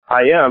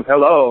I am.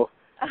 Hello.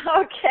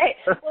 Okay.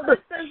 Well, this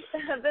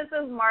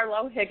is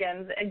Marlo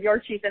Higgins, and your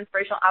Chief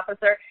Inspirational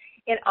Officer.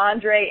 And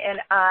Andre and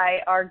I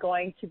are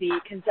going to be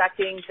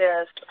conducting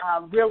this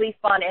really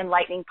fun,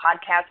 enlightening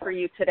podcast for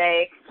you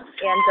today.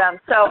 And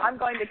so I'm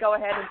going to go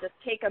ahead and just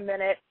take a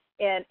minute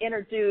and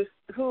introduce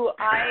who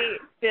I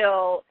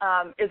feel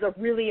is a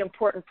really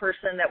important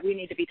person that we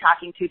need to be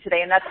talking to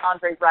today, and that's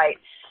Andre Wright.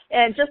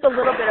 And just a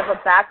little bit of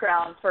a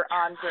background for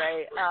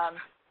Andre,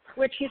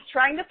 which he's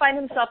trying to find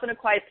himself in a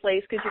quiet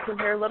place because you can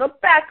hear a little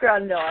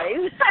background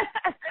noise.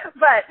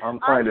 But I'm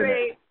finding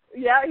Andre,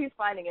 yeah, he's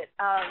finding it.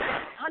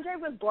 Andre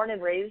was born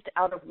and raised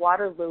out of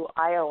Waterloo,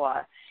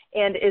 Iowa,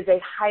 and is a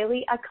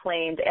highly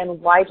acclaimed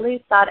and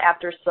widely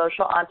sought-after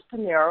social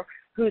entrepreneur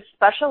who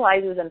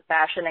specializes in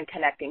fashion and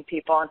connecting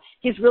people. And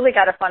he's really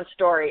got a fun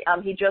story.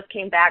 He just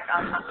came back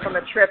from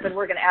a trip, and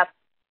we're going to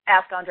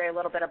ask Andre a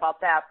little bit about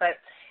that.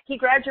 But he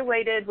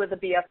graduated with a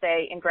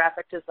BFA in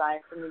graphic design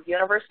from the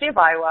University of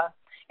Iowa.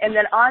 And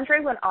then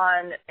Andre went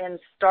on and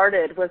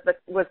was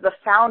the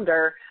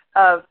founder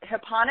of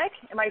Hiponic.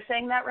 Am I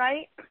saying that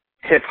right?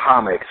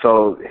 Hip-homic,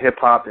 so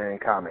hip-hop and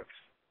comics.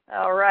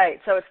 All right.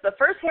 So it's the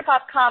first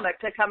hip-hop comic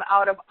to come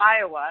out of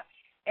Iowa,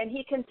 and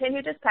he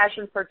continued his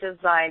passion for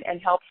design and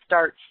helped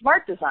start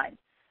Smart Design,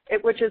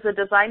 which is a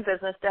design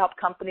business to help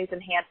companies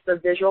enhance their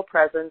visual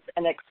presence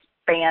and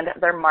expand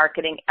their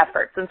marketing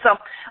efforts. And so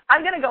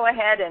I'm going to go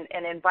ahead and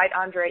invite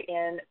Andre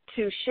in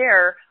to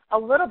share a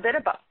little bit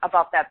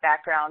about that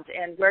background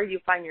and where you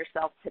find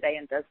yourself today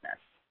in business.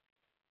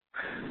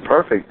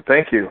 Perfect.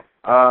 Thank you.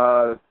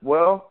 I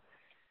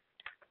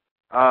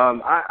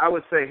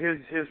would say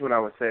here's what I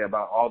would say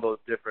about all those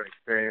different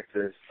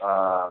experiences.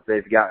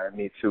 They've gotten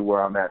me to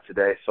where I'm at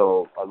today.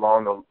 So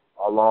along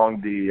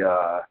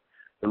the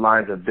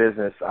lines of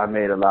business, I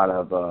made a lot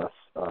of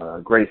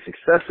great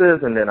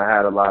successes, and then I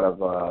had a lot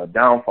of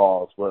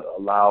downfalls. What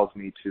allows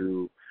me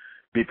to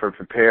be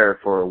prepared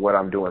for what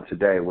I'm doing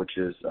today, which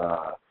is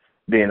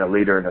being a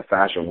leader in the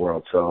fashion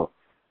world. So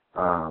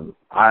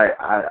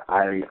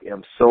I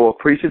am so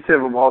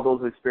appreciative of all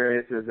those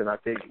experiences, and I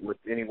think with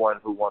anyone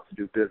who wants to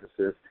do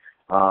businesses,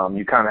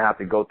 you kind of have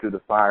to go through the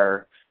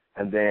fire,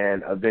 and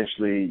then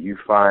eventually you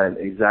find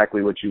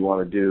exactly what you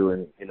want to do,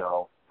 and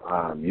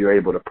you're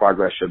able to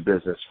progress your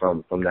business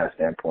from that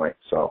standpoint.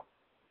 So.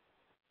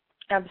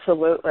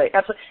 Absolutely.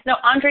 Now,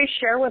 Andre,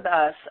 share with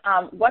us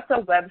what's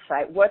a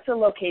website, what's a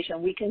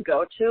location we can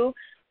go to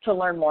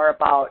learn more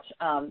about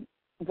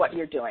what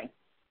you're doing.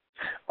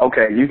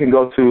 Okay, you can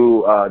go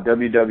to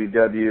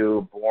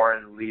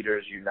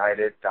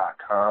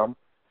www.bornleadersunited.com.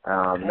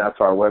 Okay. That's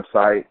our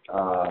website.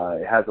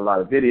 It has a lot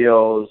of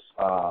videos.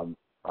 It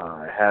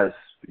has,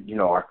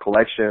 our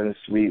collections.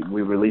 We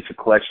release a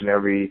collection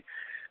every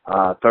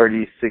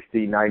 30,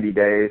 60, 90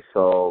 days.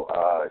 So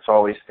it's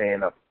always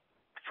staying up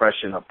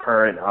fresh and up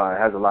current. It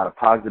has a lot of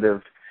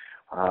positive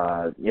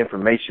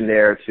information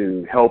there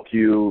to help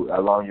you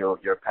along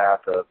your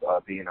path of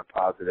being a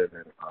positive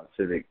and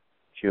civic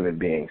human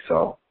being.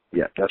 So,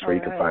 yeah, that's where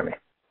you can find me.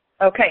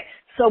 Okay,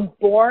 so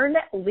Born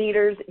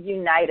Leaders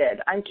United.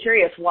 I'm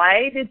curious,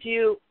 why the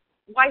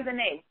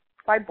name?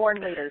 Why Born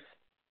Leaders?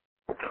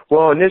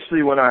 Well,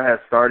 initially when I had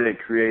started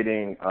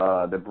creating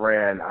the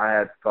brand, I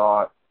had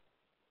thought,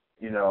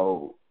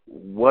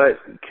 what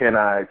can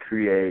I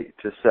create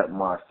to set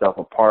myself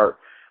apart?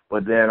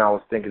 But then I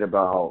was thinking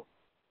about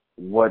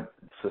what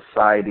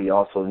society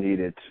also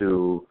needed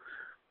to,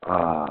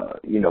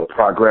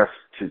 progress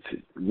to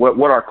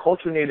what our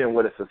culture needed and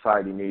what a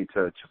society needed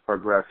to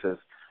progress as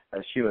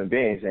human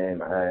beings.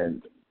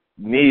 And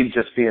me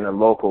just being a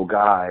local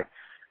guy,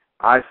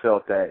 I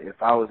felt that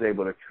if I was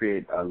able to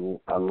create a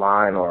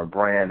line or a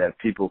brand that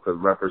people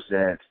could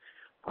represent,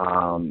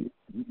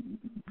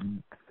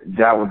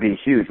 that would be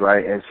huge,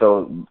 right? And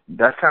so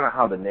that's kind of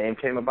how the name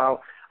came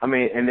about. I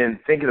mean, and then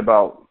thinking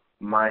about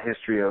my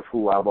history of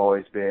who I've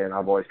always been,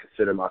 I've always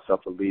considered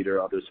myself a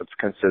leader. Others have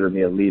considered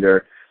me a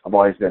leader. I've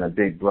always been a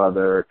big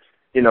brother.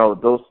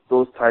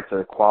 Those types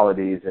of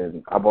qualities,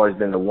 and I've always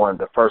been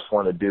the first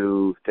one to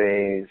do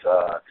things.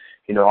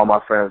 All my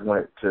friends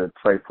went to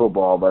play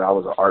football, but I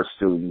was an art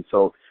student.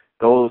 So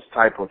those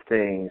type of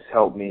things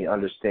helped me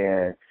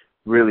understand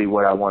really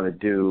what I want to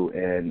do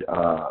and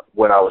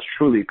what I was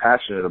truly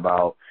passionate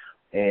about.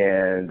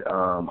 And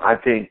I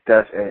think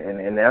that's,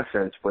 in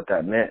essence, what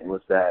that meant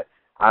was that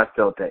I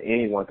felt that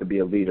anyone could be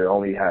a leader.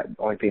 Only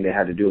thing they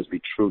had to do is be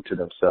true to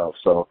themselves.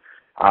 So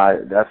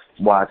that's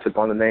why I took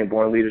on the name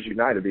Born Leaders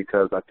United,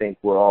 because I think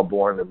we're all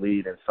born to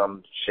lead in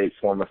some shape,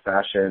 form, or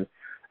fashion.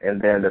 And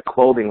then the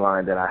clothing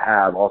line that I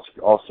have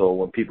also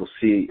when people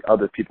see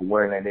other people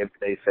wearing it,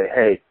 they say,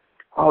 hey,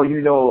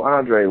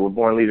 Andre, we're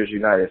Born Leaders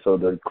United. So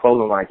the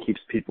clothing line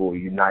keeps people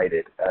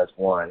united as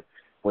one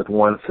with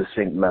one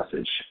succinct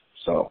message.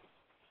 So.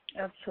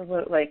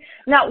 Absolutely.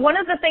 Now, one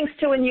of the things,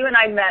 too, when you and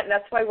I met, and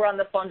that's why we're on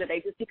the phone today,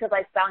 just because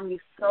I found you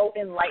so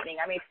enlightening.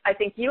 I mean, I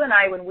think you and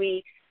I, when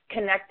we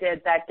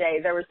connected that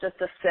day, there was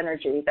just a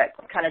synergy that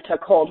kind of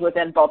took hold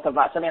within both of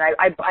us. I mean,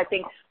 I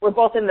think we're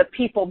both in the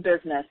people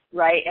business,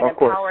 right, and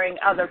empowering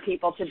other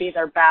people to be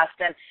their best.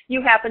 And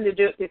you happen to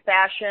do it through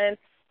fashion,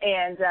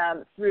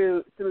 and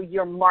through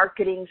your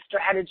marketing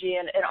strategy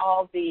and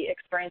all the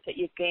experience that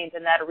you've gained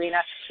in that arena.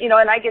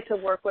 And I get to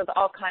work with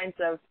all kinds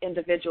of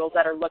individuals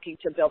that are looking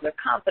to build their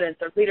confidence,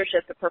 their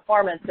leadership, their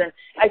performance. And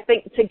I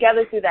think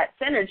together through that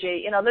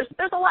synergy,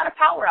 there's a lot of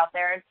power out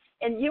there.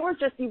 And you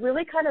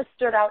really kind of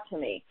stood out to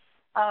me.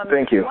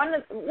 Thank you. One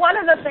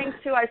of the things,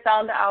 too, I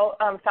found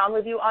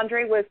with you,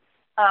 Andre, was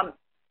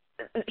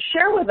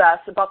share with us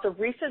about the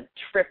recent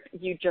trip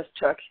you just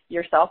took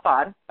yourself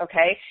on,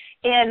 okay?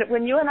 And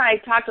when you and I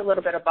talked a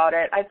little bit about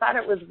it, I thought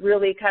it was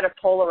really kind of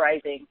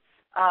polarizing,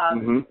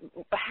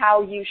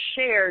 how you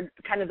shared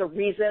kind of the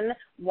reason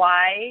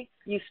why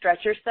you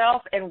stretch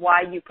yourself and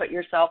why you put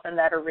yourself in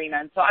that arena.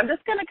 And so I'm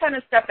just going to kind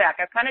of step back.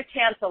 I've kind of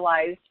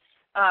tantalized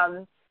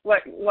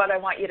what I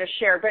want you to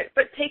share,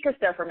 but take us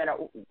there for a minute.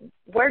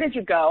 Where did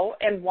you go,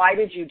 and why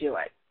did you do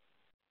it?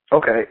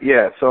 Okay,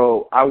 yeah.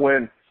 So I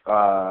went.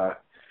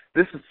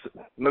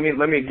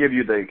 Let me give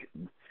you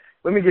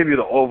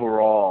the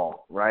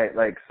overall, right?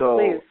 Like, so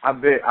please.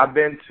 I've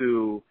been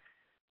to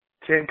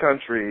 10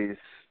 countries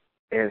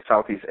in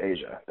Southeast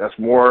Asia. That's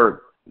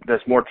more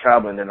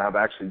traveling than I've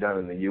actually done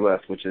in the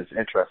U.S., which is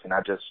interesting.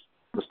 I just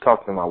was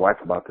talking to my wife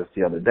about this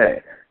the other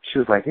day. She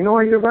was like,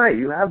 you're right.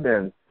 You have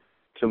been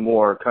to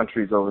more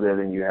countries over there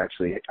than you have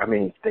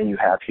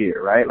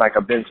here, right? Like,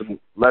 I've been to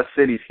less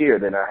cities here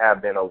than I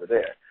have been over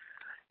there.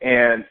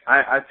 And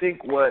I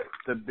think what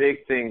the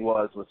big thing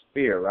was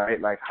fear, right?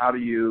 Like, how do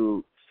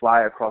you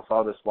fly across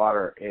all this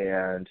water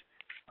and,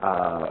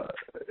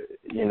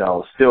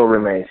 still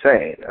remain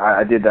sane?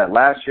 I did that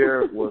last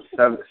year. It was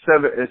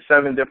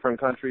seven different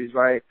countries,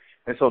 right?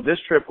 And so this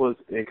trip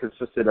it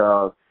consisted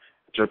of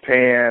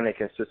Japan, it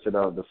consisted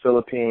of the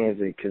Philippines,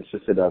 it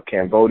consisted of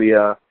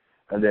Cambodia,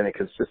 and then it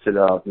consisted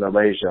of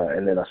Malaysia,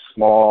 and then a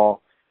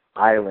small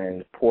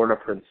island, Puerto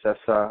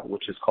Princesa,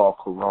 which is called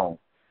Coron.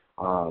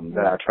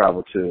 That I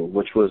traveled to,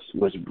 which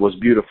was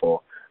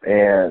beautiful.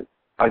 And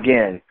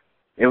again,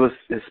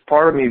 it's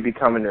part of me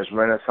becoming this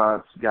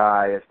Renaissance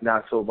guy. It's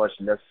not so much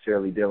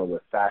necessarily dealing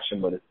with fashion,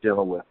 but it's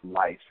dealing with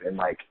life and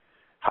like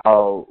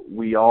how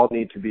we all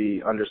need to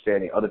be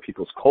understanding other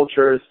people's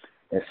cultures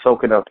and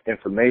soaking up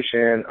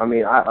information. I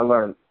mean, I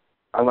learned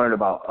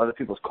about other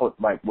people's culture,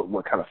 like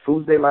what kind of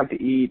foods they like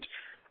to eat,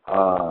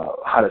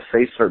 how to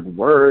say certain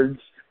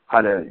words,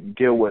 how to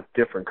deal with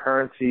different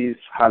currencies,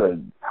 how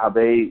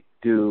they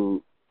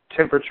do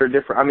temperature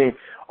different. I mean,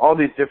 all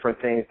these different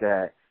things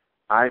that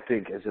I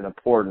think is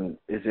important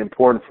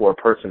for a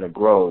person to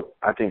grow.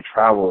 I think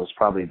travel is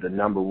probably the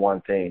number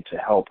one thing to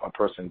help a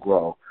person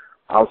grow.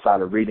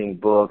 Outside of reading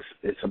books,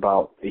 it's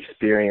about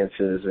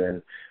experiences,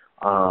 and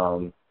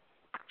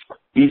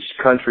each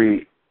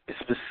country,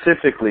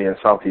 specifically in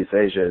Southeast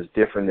Asia, is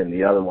different than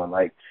the other one.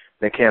 Like,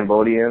 the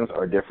Cambodians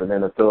are different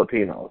than the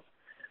Filipinos,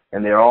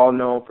 and they're all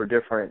known for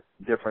different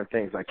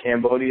things. Like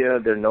Cambodia,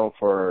 they're known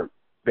for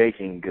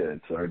baking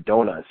goods or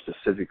donuts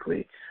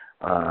specifically.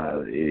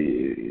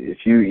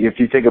 If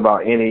you think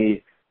about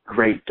any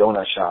great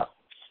donut shop,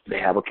 they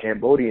have a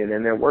Cambodian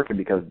in there working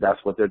because that's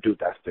what they do.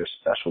 That's their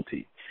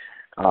specialty.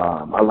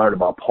 I learned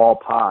about Pol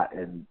Pot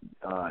and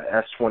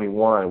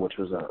S-21, which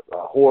was a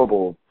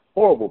horrible,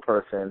 horrible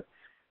person,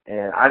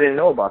 and I didn't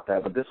know about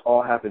that, but this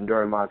all happened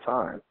during my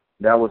time.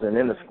 That wasn't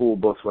in the school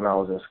books when I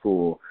was in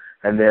school.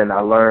 And then I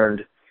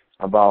learned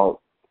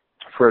about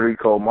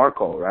Federico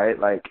Marco, right?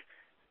 Like,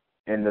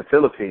 in the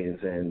Philippines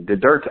and the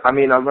dirt. I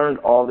mean, I learned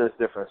all this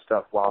different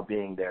stuff while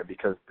being there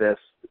because this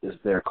is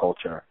their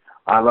culture.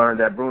 I learned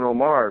that Bruno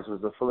Mars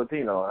was a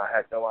Filipino, and I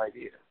had no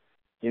idea.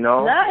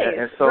 Nice.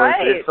 And so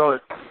right. it's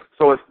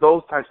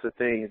those types of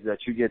things that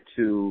you get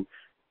to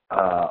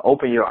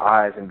open your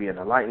eyes and be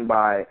enlightened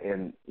by,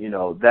 and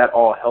that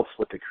all helps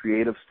with the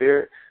creative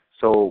spirit.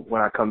 So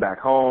when I come back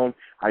home,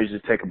 I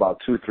usually take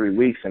about 2-3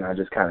 weeks, and I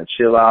just kind of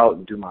chill out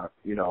and do my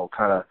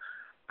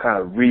kind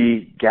of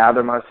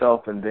regather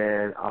myself, and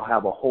then I'll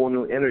have a whole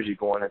new energy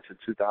going into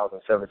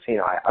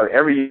 2017.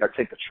 Every year I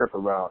take a trip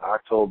around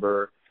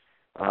October,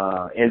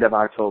 end of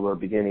October,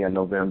 beginning of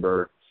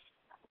November,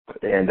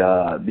 and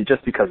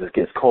just because it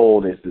gets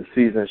cold, as the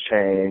seasons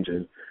change,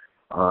 and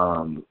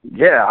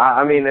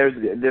I mean,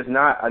 there's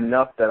not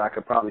enough that I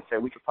could probably say.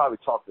 We could probably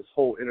talk this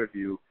whole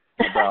interview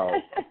about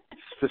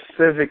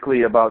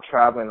specifically about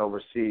traveling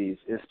overseas,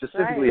 and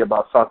specifically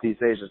about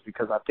Southeast Asia,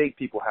 because I think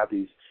people have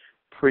these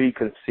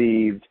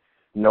preconceived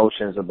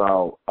notions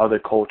about other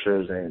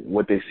cultures and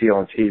what they see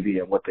on TV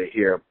and what they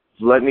hear.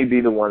 Let me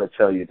be the one to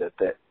tell you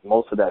that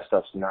most of that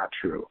stuff's not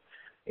true.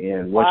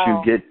 And once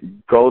you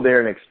go there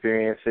and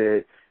experience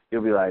it,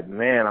 you'll be like,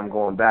 man, I'm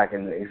going back.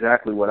 And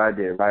exactly what I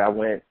did, right? I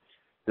went,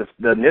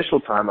 the initial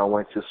time I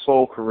went to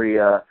Seoul,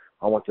 Korea.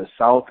 I went to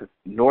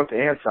North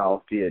and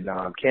South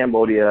Vietnam,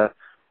 Cambodia,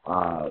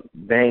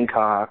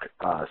 Bangkok,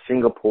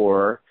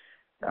 Singapore,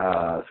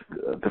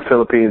 the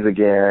Philippines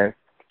again.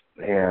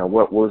 And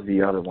what was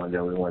the other one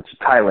that we went to?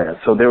 Thailand.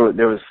 So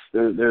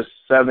there's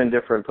 7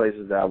 different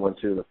places that I went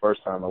to the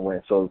first time I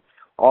went. So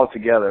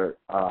altogether,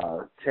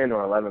 10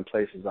 or 11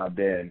 places I've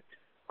been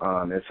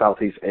in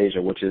Southeast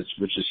Asia, which is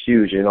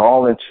huge, and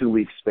all in 2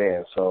 week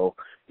span. So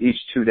each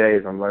 2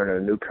 days I'm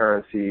learning a new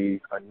currency,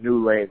 a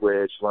new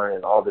language,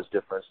 learning all this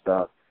different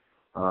stuff.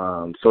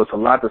 So it's a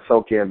lot to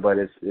soak in, but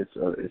it's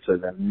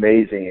an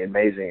amazing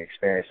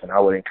experience, and I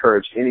would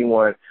encourage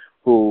anyone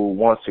who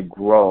wants to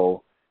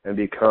grow and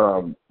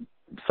become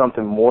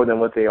something more than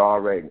what they are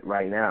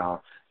right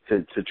now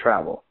to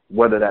travel,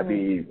 whether that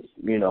be,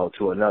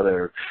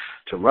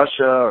 to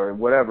Russia or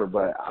whatever.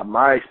 But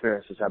my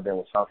experiences have been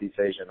with Southeast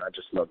Asia, and I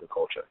just love the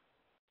culture.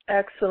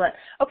 Excellent.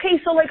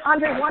 Okay, so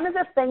Andre, one of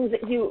the things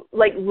that you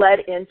led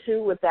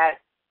into with that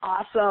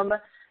awesome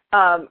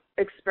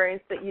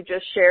experience that you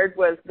just shared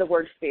was the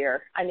word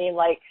fear. I mean,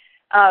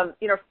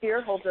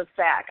 fear holds us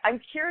back. I'm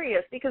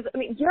curious because,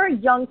 you're a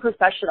young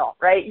professional,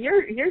 right?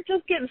 You're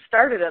just getting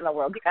started in the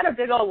world. You got a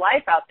big old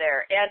life out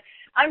there.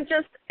 And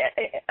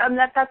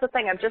that's the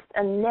thing. I'm just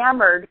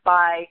enamored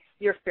by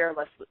your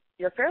fearlessness.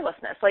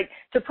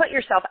 To put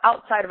yourself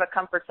outside of a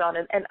comfort zone.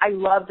 And I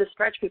love to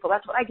stretch people.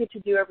 That's what I get to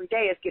do every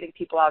day is getting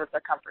people out of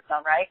their comfort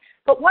zone, right?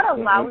 But what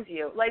allows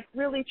you,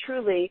 really,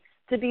 truly,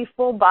 to be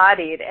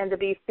full-bodied and to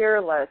be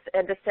fearless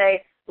and to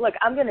say, look,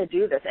 I'm going to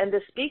do this, and to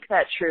speak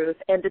that truth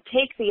and to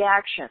take the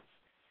action.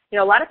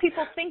 A lot of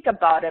people think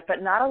about it,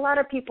 but not a lot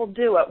of people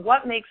do it.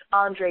 What makes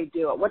Andre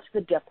do it? What's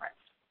the difference?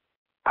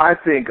 I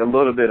think a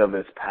little bit of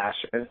his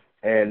passion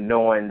and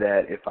knowing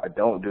that if I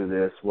don't do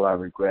this, will I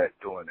regret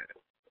doing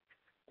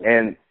it?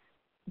 And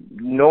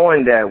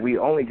knowing that we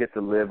only get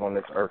to live on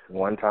this earth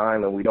one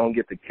time and we don't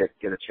get a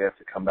chance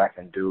to come back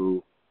and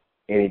do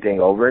anything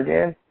over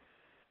again,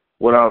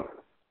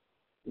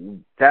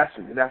 that's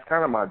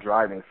kind of my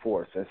driving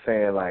force, and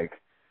saying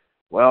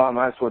well, I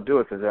might as well do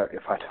it, because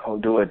if I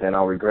don't do it, then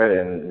I'll regret it,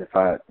 and if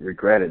I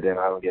regret it, then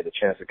I don't get a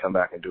chance to come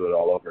back and do it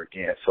all over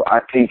again. So I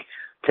think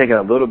taking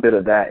a little bit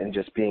of that and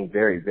just being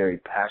very, very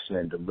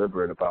passionate and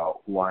deliberate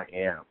about who I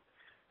am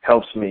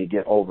helps me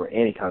get over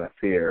any kind of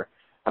fear.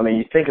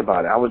 You think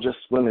about it. I was just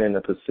swimming in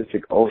the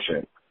Pacific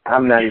Ocean.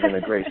 I'm not even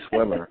a great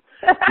swimmer.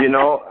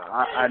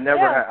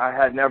 I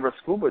had never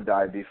scuba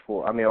dived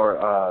before,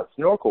 or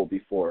snorkeled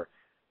before.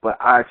 But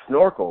I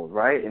snorkeled,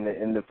 right?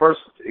 And the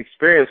first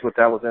experience with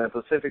that was in the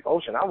Pacific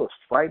Ocean. I was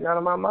frightened out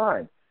of my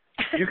mind.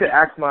 You could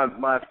ask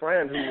my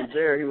friend who was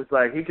there. He was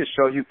like, he could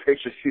show you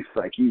pictures. He's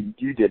like, you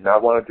did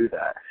not want to do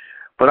that.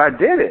 But I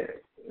did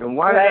it. And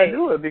why did I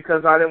do it?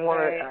 Because I didn't want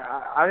to,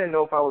 I didn't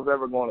know if I was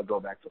ever going to go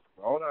back to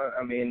Corona.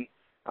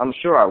 I'm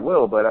sure I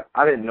will, but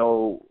I didn't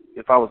know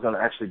if I was going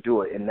to actually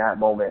do it in that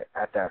moment,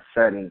 at that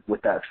setting,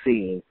 with that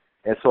scene.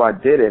 And so I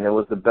did it, and it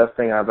was the best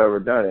thing I've ever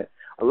done it.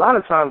 A lot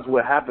of times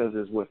what happens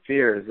is with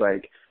fear is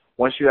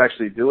once you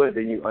actually do it,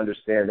 then you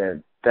understand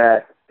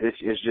that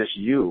it's just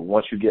you.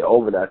 Once you get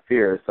over that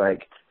fear,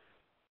 it's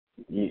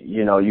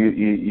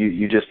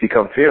you just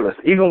become fearless.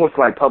 Even with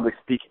public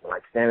speaking,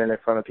 standing in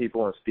front of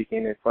people and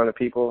speaking in front of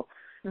people.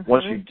 Mm-hmm.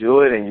 Once you do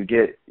it and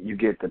you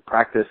get the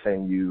practice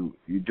and you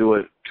do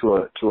it to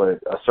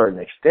a certain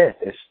extent,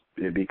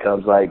 it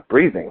becomes like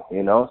breathing,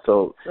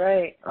 So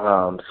right.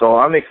 So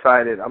I'm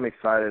excited. I'm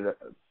excited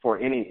for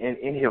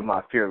any of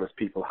my fearless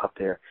people out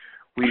there.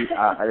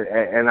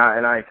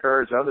 I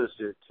encourage others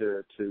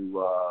to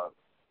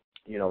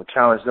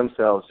challenge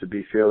themselves to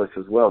be fearless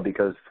as well,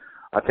 because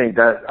I think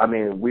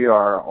we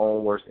are our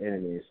own worst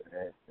enemies,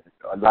 and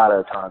a lot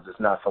of times it's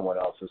not someone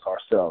else, it's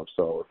ourselves.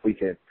 So if we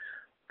can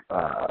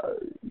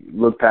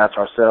look past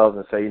ourselves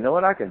and say, you know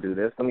what, I can do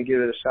this, let me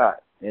give it a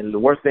shot. And the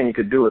worst thing you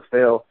could do is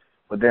fail,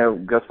 but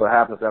then guess what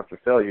happens after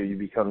failure? You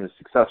become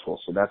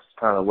successful. So that's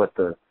kind of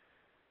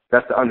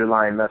that's the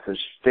underlying message.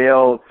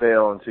 Fail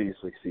until you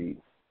succeed.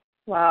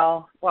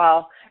 Wow.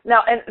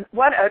 Now, and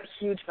what a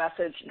huge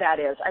message that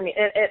is. And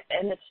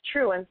it's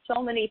true. And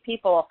so many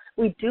people,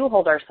 we do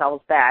hold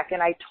ourselves back.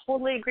 And I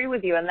totally agree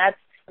with you. And that's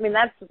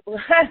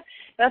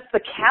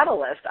the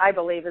catalyst, I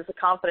believe, is the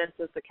confidence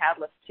is the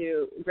catalyst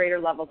to greater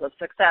levels of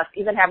success.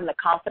 Even having the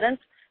confidence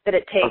that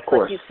it takes,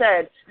 like you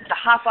said, to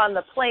hop on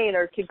the plane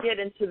or to get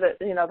into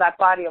that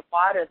body of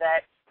water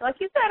that, like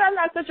you said, I'm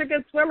not such a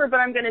good swimmer, but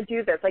I'm going to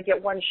do this. I get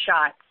one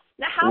shot.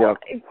 Now, how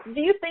do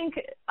you think,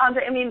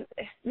 Andre,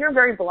 you're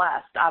very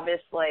blessed,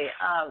 obviously,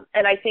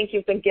 and I think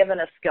you've been given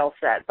a skill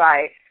set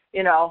by,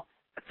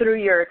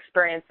 through your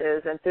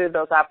experiences and through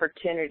those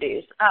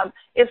opportunities.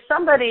 If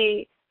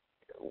somebody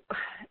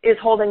is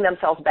holding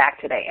themselves back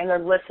today and they're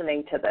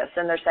listening to this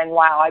and they're saying,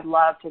 wow, I'd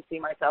love to see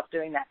myself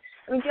doing that.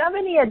 Do you have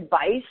any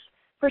advice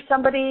for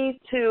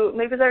somebody to,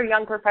 maybe they're a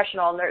young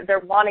professional and they're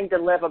wanting to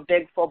live a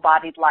big,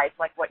 full-bodied life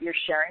like what you're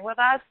sharing with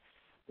us?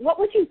 What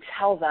would you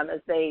tell them as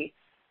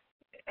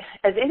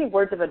any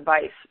words of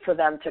advice for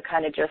them to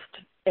kind of just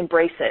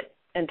embrace it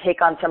and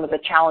take on some of the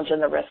challenge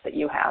and the risk that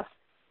you have?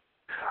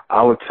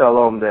 I would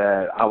tell them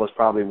that I was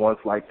probably once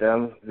like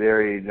them,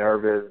 very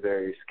nervous,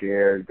 very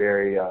scared,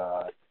 very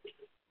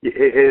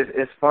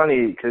it's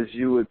funny because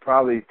you would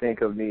probably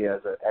think of me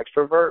as an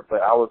extrovert,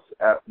 but I was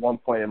at one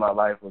point in my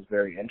life was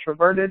very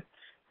introverted.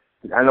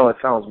 I know it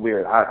sounds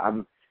weird.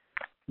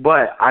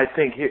 But I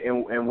think here,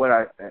 and what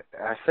I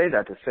say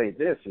that to say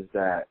this is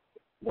that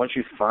once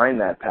you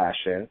find that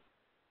passion,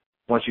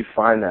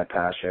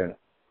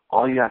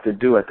 all you have to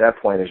do at that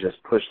point is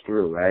just push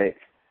through, right?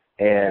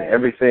 And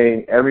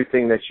everything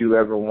that you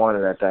ever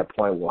wanted at that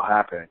point will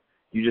happen.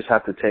 You just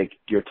have to take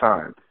your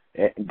time.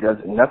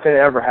 Nothing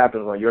ever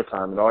happens on your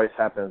time. It always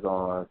happens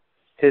on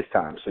his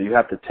time. So you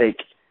have to take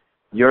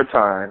your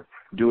time,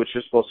 do what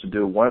you're supposed to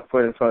do, one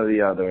foot in front of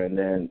the other, and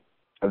then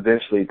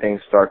eventually things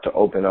start to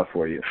open up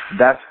for you.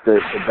 That's the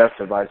best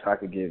advice I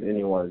could give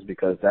anyone, is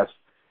because that's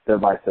the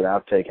advice that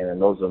I've taken,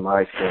 and those are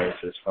my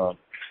experiences from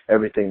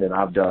everything that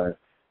I've done,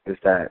 is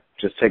that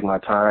just take my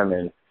time,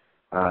 and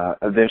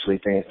eventually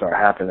things start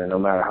happening, no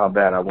matter how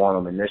bad I want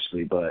them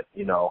initially. But,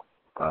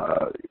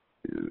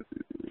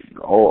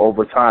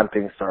 over time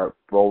things start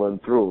rolling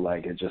through,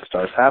 like it just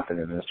starts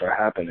happening and start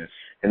happening.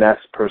 And that's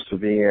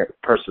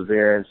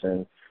perseverance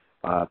and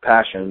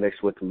passion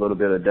mixed with a little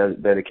bit of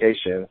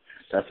dedication.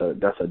 That's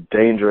a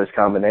dangerous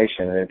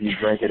combination. And if you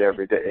drink it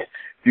every day,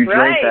 if you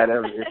drink that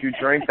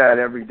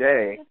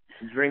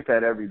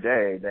every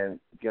day, then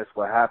guess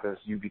what happens?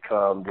 You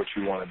become what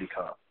you want to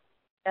become.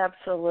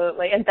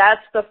 Absolutely. And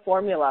that's the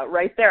formula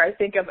right there, I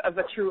think, of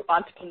a true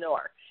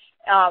entrepreneur.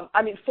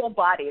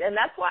 Full-bodied. And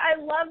that's why I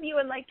love you,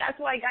 and, that's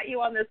why I got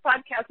you on this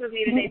podcast with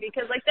me today,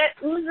 because, that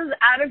oozes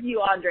out of you,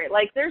 Andre.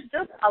 There's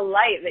just a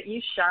light that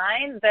you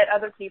shine that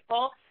other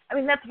people,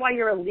 that's why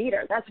you're a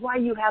leader. That's why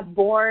you have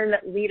Born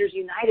Leaders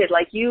United.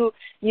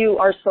 You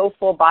are so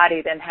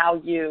full-bodied in how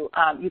you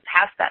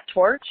pass that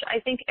torch, I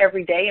think,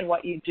 every day in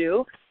what you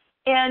do.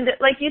 And,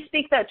 you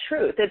speak that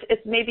truth.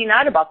 It's maybe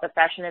not about the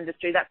fashion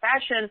industry. That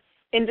fashion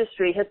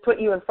industry has put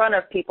you in front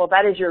of people.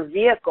 That is your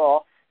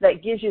vehicle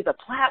that gives you the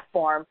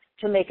platform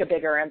to make a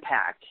bigger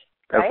impact.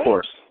 Right? Of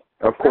course.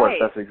 Right.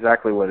 That's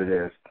exactly what it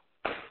is.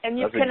 And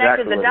you've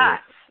connected the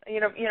dots.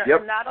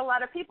 Yep. Not a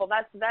lot of people.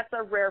 That's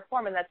a rare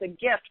form, and that's a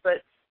gift.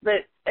 But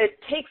it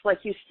takes, like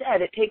you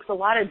said, it takes a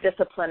lot of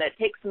discipline. It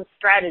takes some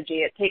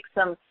strategy. It takes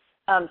some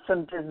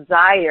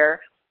desire.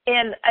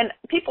 And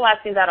people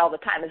ask me that all the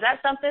time. Is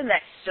that something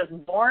that's just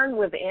born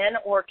within,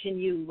 or can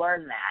you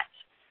learn that?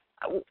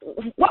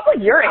 What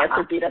would your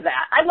answer be to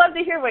that? I'd love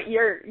to hear what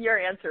your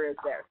answer is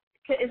there.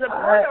 Is it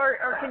born,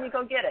 or can you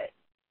go get it?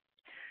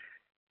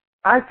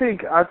 I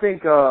think I'm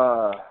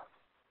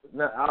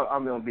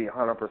going to be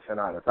 100%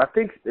 honest. I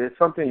think it's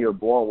something you're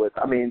born with.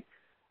 I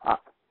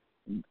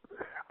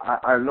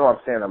know I'm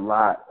saying a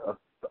lot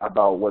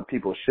about what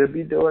people should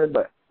be doing,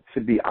 but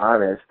to be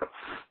honest,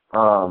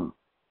 some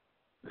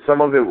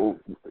of it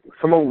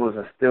was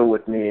instilled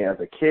with me as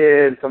a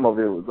kid. Some of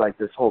it was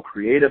this whole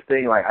creative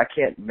thing. I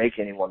can't make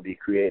anyone be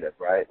creative,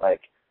 right?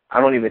 I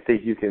don't even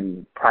think you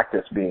can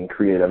practice being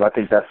creative. I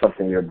think that's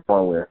something you're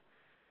born with.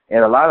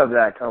 And a lot of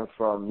that comes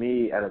from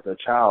me as a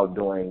child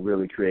doing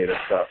really creative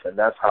stuff. And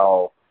that's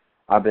how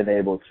I've been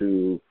able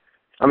to,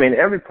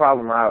 every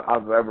problem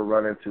I've ever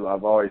run into,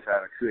 I've always had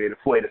a creative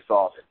way to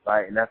solve it,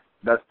 right? And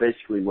that's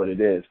basically what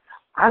it is.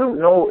 I don't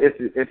know if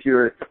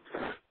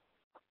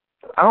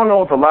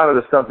a lot of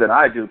the stuff that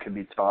I do can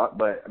be taught,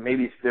 but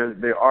maybe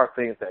there are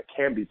things that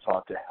can be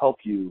taught to help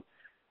you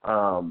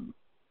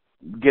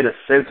get a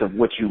sense of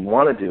what you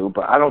want to do.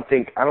 But I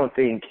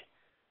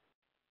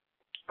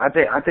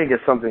think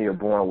it's something you're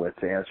born with,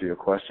 to answer your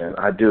question.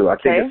 I do. I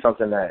think it's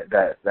something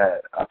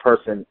that a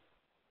person,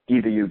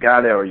 either you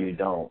got it or you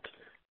don't.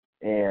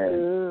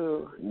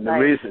 And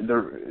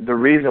the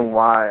reason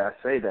why I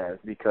say that is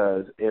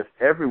because if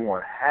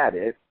everyone had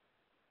it,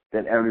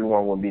 then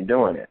everyone would be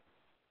doing it.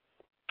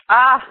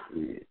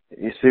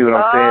 You see what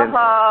I'm saying?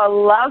 Oh,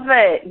 love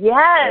it.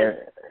 Yes.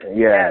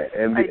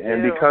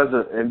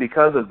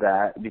 Because of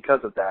that,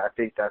 I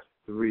think that's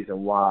the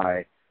reason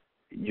why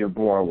you're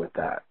born with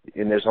that.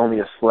 And there's only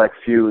a select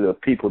few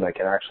of people that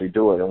can actually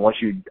do it. And once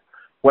you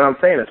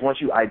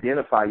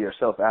identify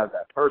yourself as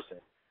that person,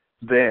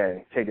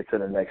 then take it to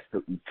the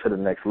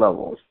next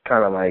level. It's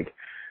kind of like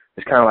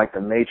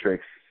the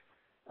Matrix.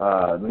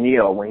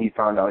 Neo, when he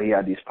found out he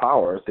had these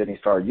powers, then he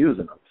started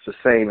using them. It's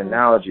the same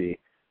analogy.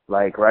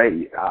 Right?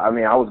 I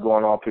was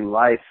going all through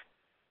life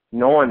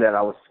knowing that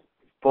I was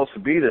supposed to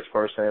be this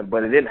person,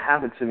 but it didn't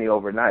happen to me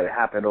overnight. It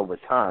happened over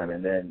time,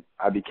 and then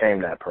I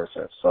became that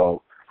person.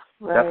 So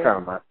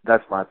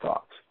that's my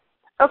thoughts.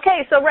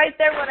 Okay, so right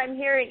there what I'm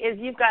hearing is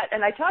you've got,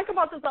 and I talk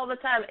about this all the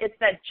time, it's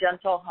that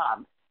gentle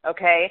hum,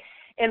 okay?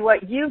 And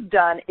what you've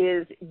done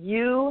is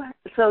you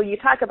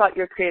talk about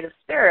your creative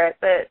spirit,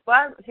 but what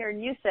I'm hearing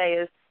you say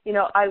is,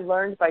 I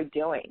learned by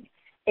doing.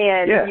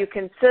 And you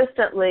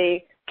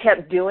consistently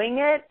kept doing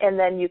it, and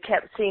then you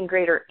kept seeing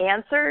greater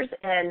answers,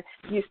 and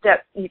you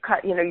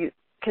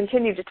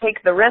continue to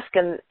take the risk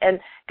and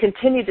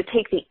continue to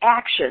take the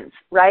actions,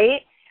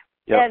 right?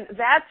 Yep. And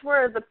that's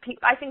where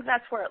I think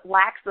that's where it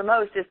lacks the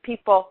most, is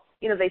people,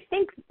 they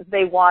think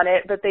they want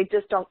it, but they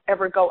just don't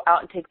ever go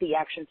out and take the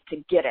actions to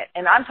get it.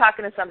 And I'm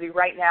talking to somebody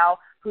right now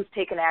who's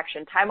taken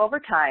action time over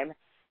time.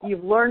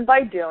 You've learned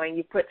by doing.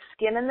 You put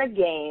skin in the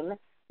game.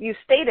 You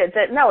stated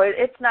that, no,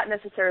 it's not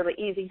necessarily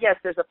easy. Yes,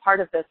 there's a part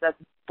of this that's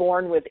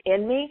born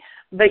within me,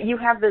 but you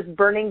have this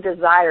burning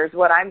desire, is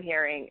what I'm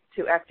hearing,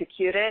 to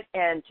execute it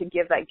and to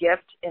give that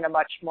gift in a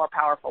much more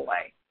powerful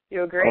way.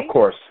 You agree? Of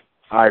course.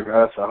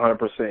 That's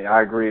 100%.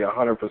 I agree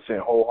 100%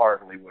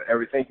 wholeheartedly with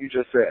everything you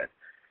just said.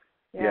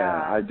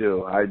 Yeah, I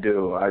do.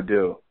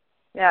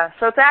 Yeah,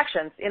 so it's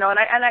actions, and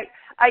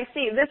I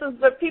see this is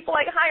the people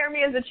like hire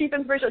me as a chief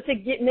inspirational to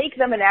make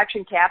them an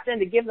action captain,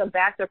 to give them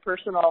back their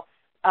personal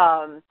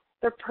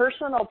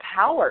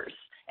powers.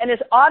 And as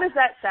odd as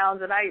that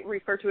sounds, and I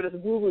refer to it as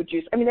woo-woo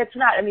juice, it's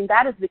not.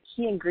 That is the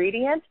key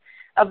ingredient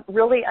of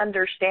really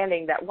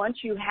understanding that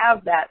once you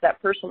have that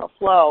personal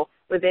flow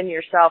within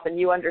yourself and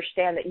you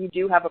understand that you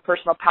do have a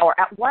personal power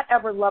at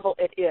whatever level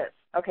it is,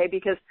 okay?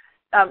 Because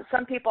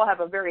some people have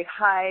a very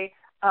high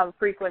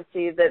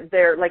frequency that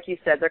they're, like you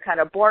said, they're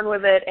kind of born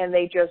with it and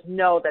they just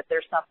know that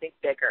there's something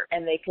bigger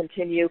and they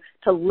continue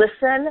to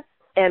listen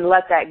and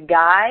let that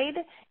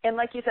guide. And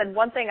like you said,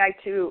 one thing I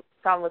too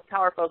found was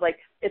powerful is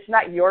it's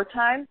not your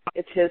time,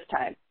 it's his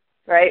time,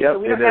 right? Yep, so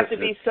we don't have to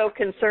be so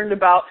concerned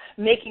about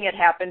making it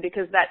happen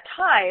because that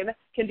time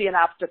can be an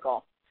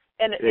obstacle.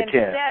 And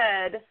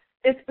instead,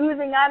 it's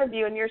oozing out of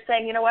you and you're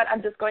saying, you know what,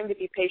 I'm just going to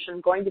be patient,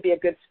 I'm going to be a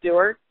good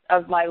steward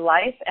of my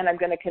life, and I'm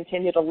going to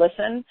continue to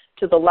listen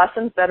to the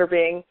lessons that are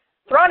being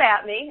thrown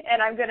at me,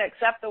 and I'm going to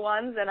accept the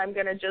ones, and I'm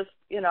going to just,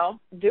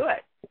 do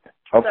it.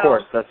 Of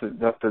course, that's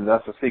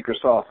a secret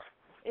sauce.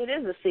 It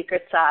is a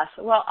secret sauce.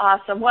 Well,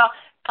 awesome. Well,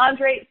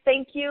 Andre,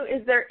 thank you.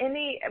 Is there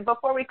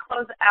before we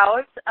close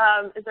out,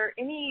 is there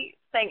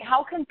anything,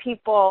 how can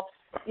people,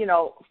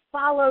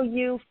 follow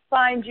you,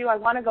 find you? I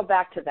want to go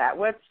back to that.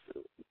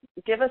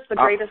 Give us the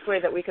greatest way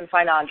that we can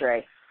find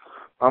Andre.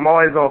 I'm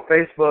always on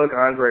Facebook,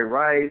 Andre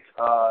Wright.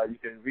 You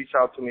can reach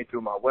out to me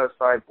through my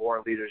website,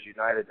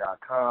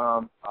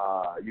 bornleadersunited.com.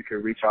 You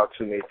can reach out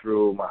to me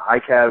through my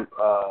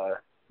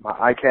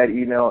iCAD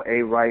email,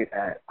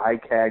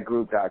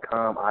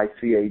 awright@icadgroup.com,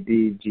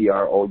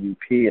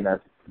 ICADGROUP, and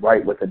that's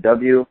Wright with a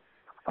W.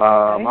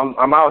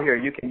 I'm out here.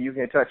 You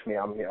can touch me.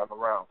 I'm here. I'm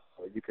around.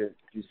 So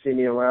you see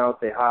me around,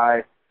 say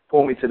hi,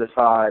 pull me to the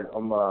side.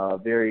 I'm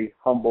very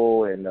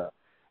humble and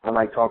I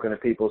like talking to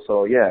people.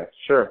 So yeah,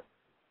 sure.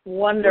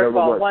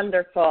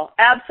 Wonderful.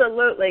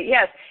 Absolutely.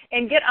 Yes.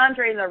 And get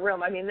Andre in the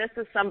room. This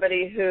is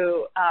somebody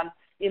who, I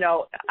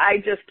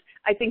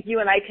think you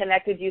and I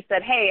connected. You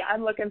said, hey,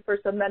 I'm looking for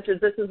some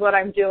mentors. This is what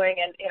I'm doing.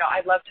 And,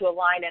 I'd love to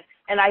align.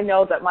 And I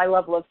know that my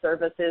level of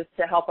service is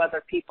to help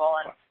other people.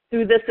 And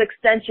through this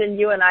extension,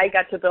 you and I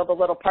got to build a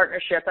little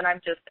partnership. And I'm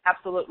just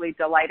absolutely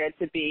delighted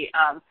to be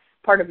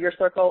part of your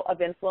circle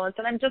of influence.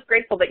 And I'm just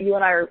grateful that you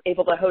and I are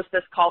able to host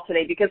this call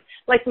today because,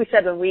 like we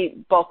said when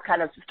we both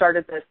kind of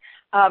started this,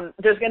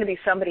 there's going to be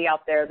somebody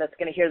out there that's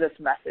going to hear this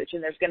message,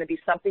 and there's going to be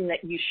something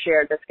that you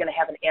shared that's going to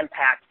have an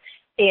impact.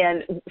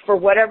 And for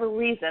whatever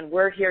reason,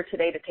 we're here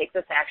today to take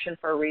this action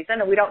for a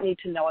reason, and we don't need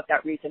to know what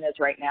that reason is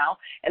right now.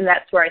 And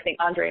that's where I think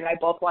Andre and I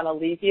both want to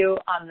leave you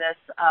on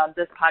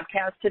this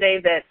podcast today,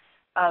 that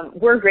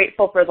we're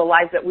grateful for the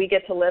lives that we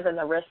get to live and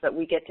the risks that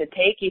we get to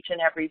take each and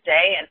every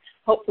day, and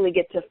hopefully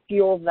get to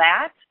fuel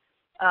that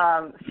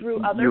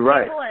through other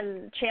people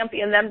and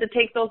champion them to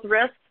take those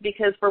risks,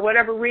 because for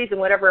whatever reason,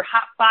 whatever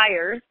hot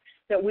fires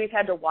that we've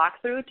had to walk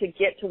through to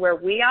get to where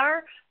we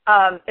are,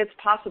 it's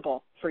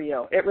possible for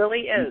you. It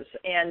really is.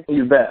 And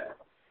you bet.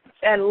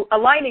 And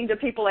aligning to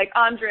people like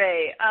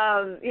Andre,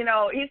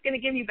 he's going to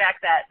give you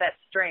back that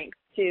strength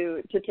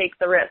to take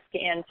the risk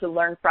and to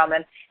learn from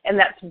it. And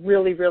that's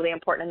really, really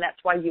important. And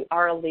that's why you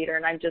are a leader.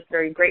 And I'm just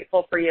very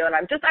grateful for you. And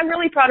I'm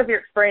really proud of your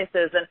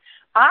experiences. And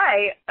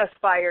I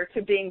aspire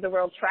to being the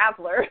world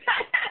traveler.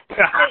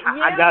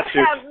 I got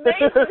you.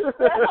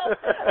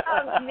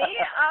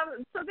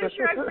 So this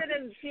year I've been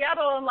in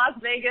Seattle and Las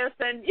Vegas,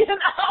 and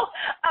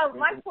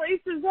my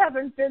places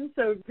haven't been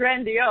so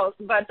grandiose.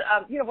 But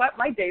you know what?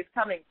 My day's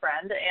coming,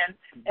 friend,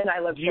 and I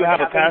look. Do you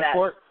have a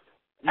passport?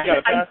 You got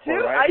a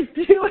passport, right? I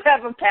do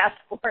have a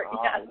passport,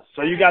 yes.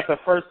 So you got the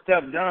first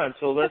step done.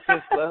 So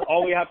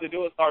all we have to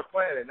do is start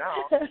planning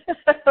now.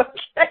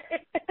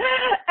 Okay.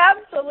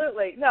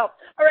 Absolutely. No.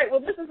 All right. Well,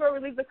 this is where we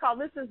leave the call.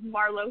 This is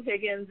Marlo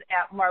Higgins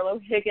at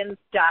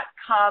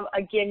marlohiggins.com.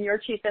 Again, your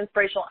Chief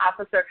Inspirational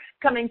Officer,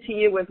 coming to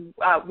you with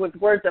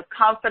words of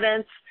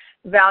confidence,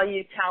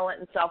 value,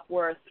 talent, and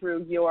self-worth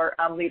through your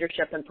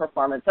leadership and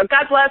performance. So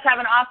God bless. Have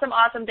an awesome,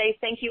 awesome day.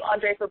 Thank you,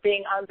 Andre, for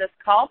being on this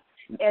call.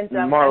 And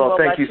Marlo,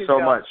 thank you so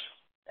much.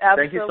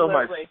 Absolutely. Thank you so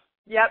much.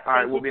 Yep. All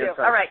right, we'll be in touch.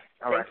 All right.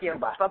 All right. Thank you.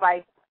 Bye.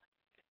 Bye-bye.